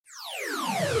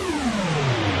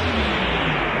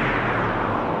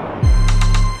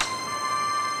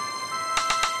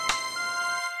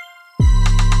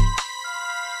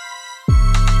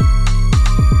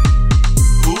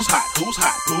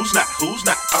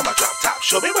I'm a drop top.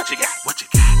 Show me what you got. What you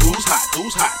got? Who's hot?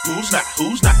 Who's hot? Who's not?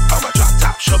 Who's not? I'm a drop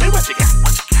top. Show me what you got.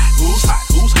 What you got? Who's hot?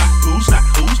 Who's hot? Who's not?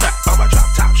 Who's not? I'm a drop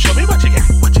top. Show me what you got.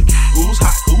 What you got? Who's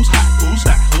hot? Who's hot? Who's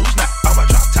not? Who's not? I'm a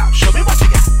drop top. Show me what you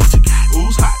got. What you got?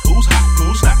 Who's hot? Who's hot?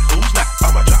 Who's not? Who's not?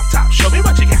 I'm a drop top. Show me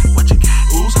what you got. What you got?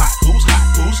 Who's hot? Who's hot?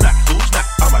 Who's not? Who's not?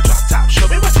 I'm a drop top. Show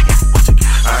me what you got. What you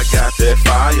got? I got that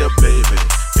fire, baby,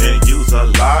 and you's a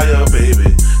liar,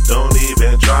 baby. Don't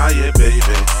even try it,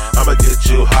 baby. I'ma get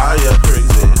you higher,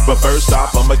 crazy. But first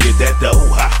off, I'ma get that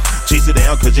dough, ha. Chase it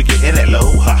down cause you're getting it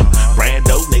low, ha.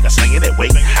 Brando, nigga, slinging it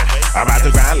weight, ha. I'm out to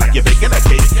grind like you're baking a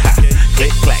cake, ha. Click,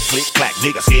 clack,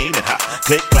 nigga, scheming, ha.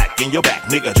 Click, clack, in your back,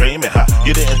 nigga, dreaming, ha.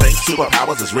 You didn't think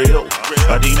superpowers is real?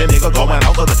 A demon nigga going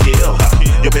out for the kill, ha.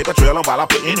 Your paper trailing while I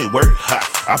put in work, ha.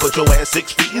 I put your ass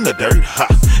 6 feet in the dirt, ha.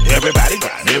 Everybody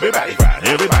grind, everybody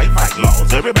fight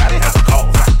laws, everybody has a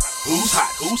cause, ha. Who's hot?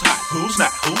 Who's hot? Who's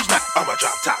not? Who's not? I'm a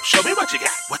drop top. Show me what you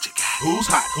got. What you got? Who's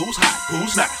hot? Who's hot?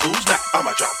 Who's not? Who's not? I'm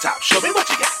a drop top. Show me what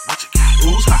you got. What you got?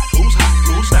 Who's hot? Who's hot?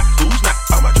 Who's not? Who's not?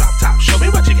 I'm a drop top. Show me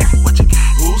what you got. What you got?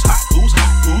 Who's hot? Who's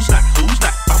hot? Who's not? Who's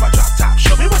not? I'm a drop top. Show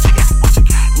me what you got. What you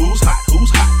got? Who's hot? Who's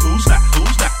hot? Who's not?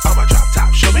 Who's not? I'm a drop top.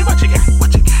 Show me what you got.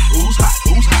 What you got? Who's hot?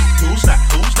 Who's hot? Who's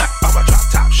not? Who's not? I'm a drop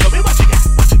top. Show me what you got.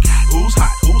 What you got? Who's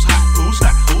hot? Who's hot? Who's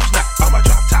not? Who's not? I'm a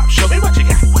drop top. Show me what you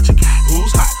got. What you got?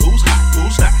 Who's hot? Who's hot?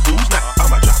 Who's not? Who's not?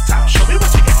 I'm a drop top. Show me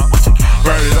what you got. What you got?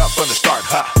 Burn it up from the start,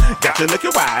 huh? Got you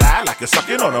looking wide-eyed like you're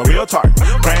sucking on a real tart.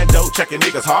 Brando checking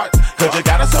niggas' heart, cause you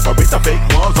gotta separate the fake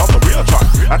ones off the real chart.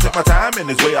 I took my time in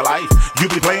this way of life. You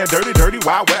be playing dirty,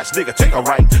 Wild West, nigga, take a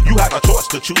right. You have a choice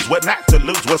to choose what not to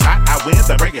lose. What's hot, I win,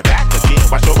 then bring it back again.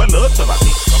 Why showing love to my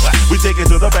people? We take it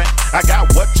to the bank. I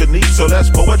got what you need, so let's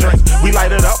pour a drink. We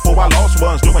light it up for our lost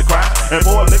ones doing crime, and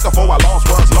pour liquor for our lost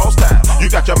ones lost time. You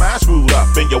got your mind screwed up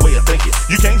in your way of thinking.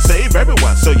 You can't save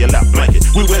everyone, so you left blanket.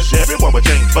 We wish everyone would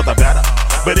change for the better,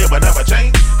 but it would never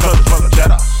change, cause it's for the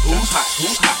cheddar. Who's hot?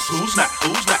 Who's hot? Who's not?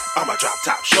 Who's not? I'm a drop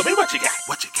top. Show me what you got.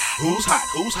 What you got? Who's hot?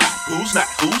 Who's hot? Who's not?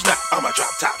 Who's not? I'm a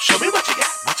drop top. Show me what you got.